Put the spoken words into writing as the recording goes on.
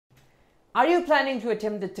Are you planning to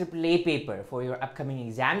attempt the AAA paper for your upcoming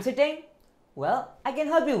exam sitting? Well, I can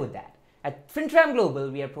help you with that. At FinTram Global,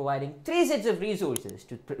 we are providing 3 sets of resources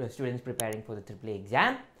to students preparing for the AAA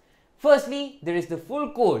exam. Firstly, there is the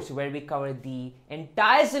full course where we cover the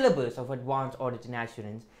entire syllabus of Advanced Audit and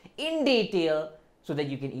Assurance in detail so that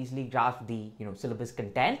you can easily grasp the syllabus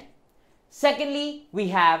content. Secondly, we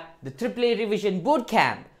have the AAA Revision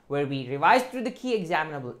Bootcamp where we revise through the key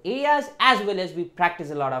examinable areas as well as we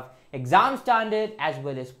practice a lot of exam standard as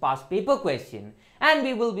well as past paper question, and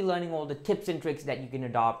we will be learning all the tips and tricks that you can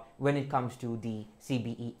adopt when it comes to the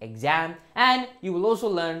CBE exam, and you will also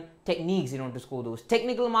learn techniques in order to score those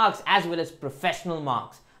technical marks as well as professional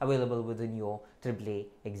marks available within your AAA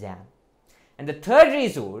exam. And the third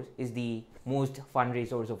resource is the most fun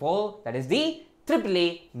resource of all, that is the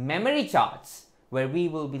AAA memory charts, where we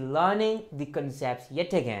will be learning the concepts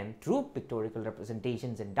yet again through pictorial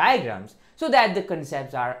representations and diagrams so that the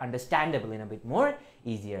concepts are understandable in a bit more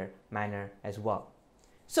easier manner as well.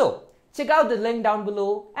 So check out the link down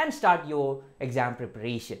below and start your exam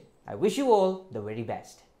preparation. I wish you all the very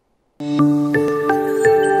best.